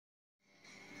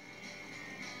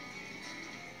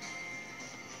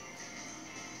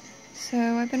So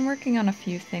I've been working on a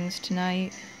few things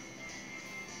tonight.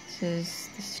 This is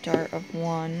the start of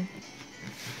one.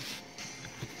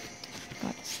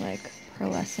 Got this like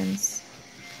pearlescence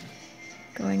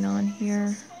going on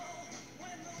here.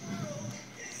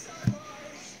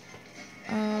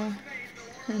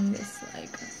 And this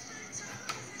like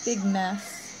big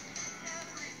mess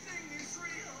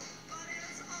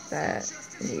that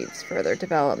needs further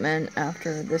development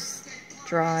after this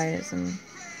dries, and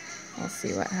I'll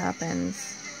see what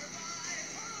happens.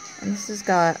 And this has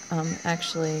got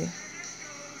actually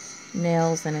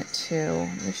nails in it too,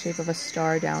 in the shape of a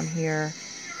star down here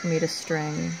for me to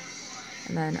string,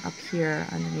 and then up here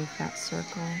underneath that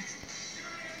circle.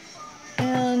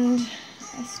 And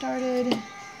I started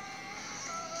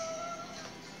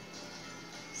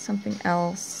something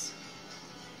else.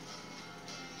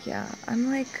 Yeah, I'm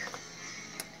having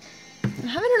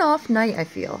an off night, I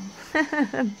feel.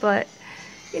 But,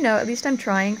 you know, at least I'm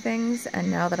trying things, and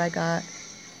now that I got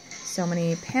so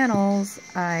many panels,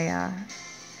 I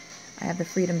have the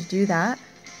freedom to do that.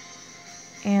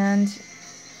 And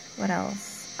what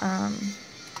else? I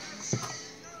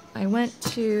went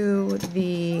to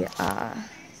the,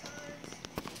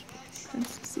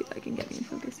 let's see if I can get me in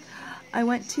focus. I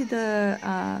went to the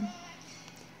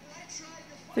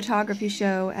photography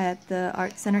show at the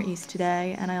Art Center East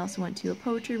today, and I also went to a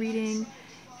poetry reading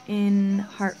in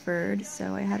Hartford,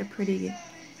 so I had a pretty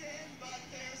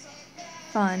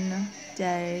fun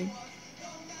day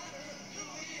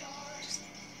just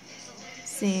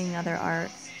seeing other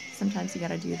art. Sometimes you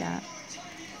gotta do that.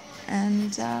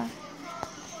 And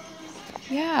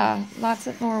yeah, lots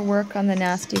of more work on the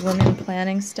Nasty Woman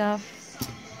planning stuff.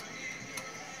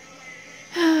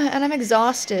 And I'm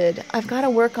exhausted. I've got to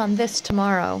work on this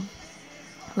tomorrow.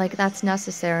 Like, that's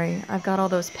necessary. I've got all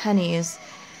those pennies,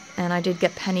 and I did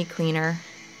get penny cleaner,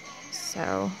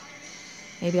 so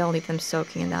maybe I'll leave them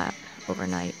soaking in that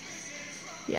overnight.